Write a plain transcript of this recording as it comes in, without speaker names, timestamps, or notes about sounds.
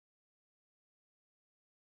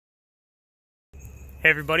Hey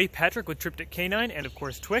everybody, Patrick with Triptych Canine and of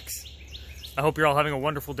course Twix. I hope you're all having a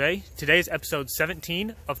wonderful day. Today is episode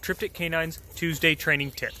 17 of Triptych Canine's Tuesday Training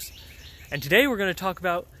Tips. And today we're going to talk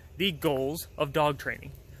about the goals of dog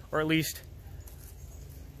training, or at least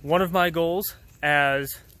one of my goals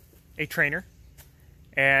as a trainer,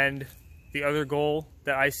 and the other goal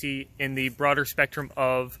that I see in the broader spectrum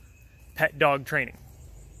of pet dog training.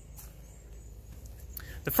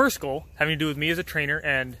 The first goal, having to do with me as a trainer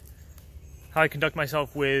and how I conduct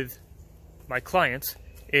myself with my clients,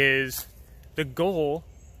 is the goal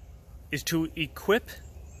is to equip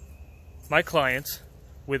my clients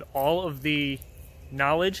with all of the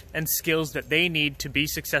knowledge and skills that they need to be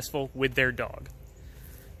successful with their dog,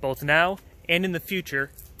 both now and in the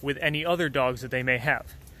future with any other dogs that they may have.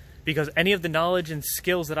 Because any of the knowledge and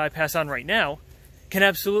skills that I pass on right now can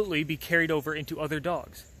absolutely be carried over into other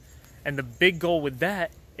dogs. And the big goal with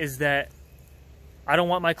that is that I don't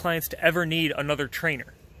want my clients to ever need another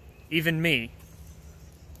trainer, even me,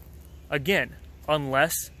 again,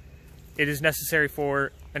 unless it is necessary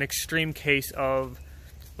for an extreme case of,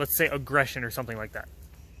 let's say, aggression or something like that.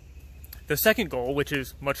 The second goal, which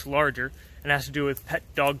is much larger and has to do with pet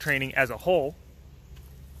dog training as a whole,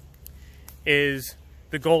 is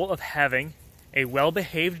the goal of having a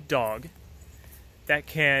well-behaved dog that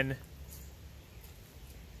can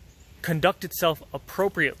conduct itself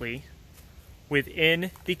appropriately within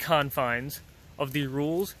the confines of the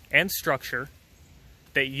rules and structure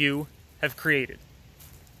that you have created.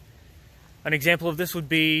 An example of this would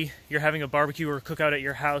be you're having a barbecue or a cookout at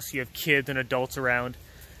your house, you have kids and adults around,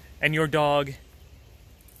 and your dog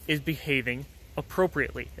is behaving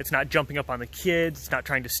appropriately. It's not jumping up on the kids, it's not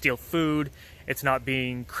trying to steal food, it's not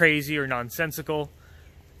being crazy or nonsensical,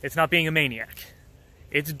 it's not being a maniac.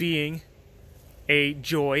 It's being a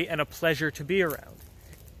joy and a pleasure to be around.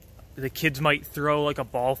 The kids might throw like a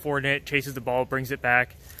ball for it, and it chases the ball, brings it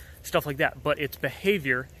back, stuff like that. But its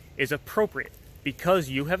behavior is appropriate because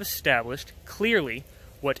you have established clearly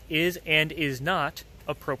what is and is not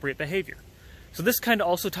appropriate behavior. So this kind of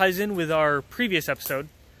also ties in with our previous episode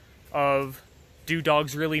of do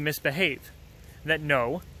dogs really misbehave? That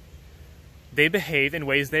no, they behave in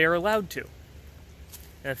ways they are allowed to.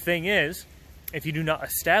 And the thing is, if you do not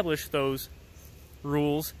establish those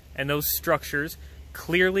rules and those structures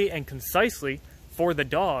clearly and concisely for the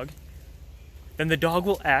dog, then the dog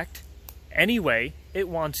will act any way it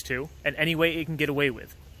wants to and any way it can get away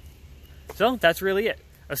with. So that's really it.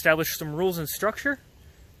 Establish some rules and structure,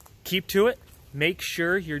 keep to it, make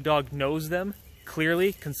sure your dog knows them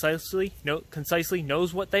clearly, concisely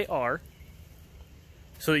knows what they are,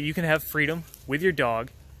 so that you can have freedom with your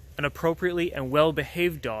dog, an appropriately and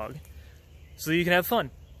well-behaved dog, so that you can have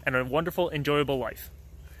fun and a wonderful, enjoyable life.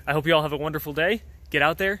 I hope you all have a wonderful day. Get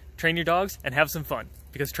out there, train your dogs, and have some fun,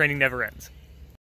 because training never ends.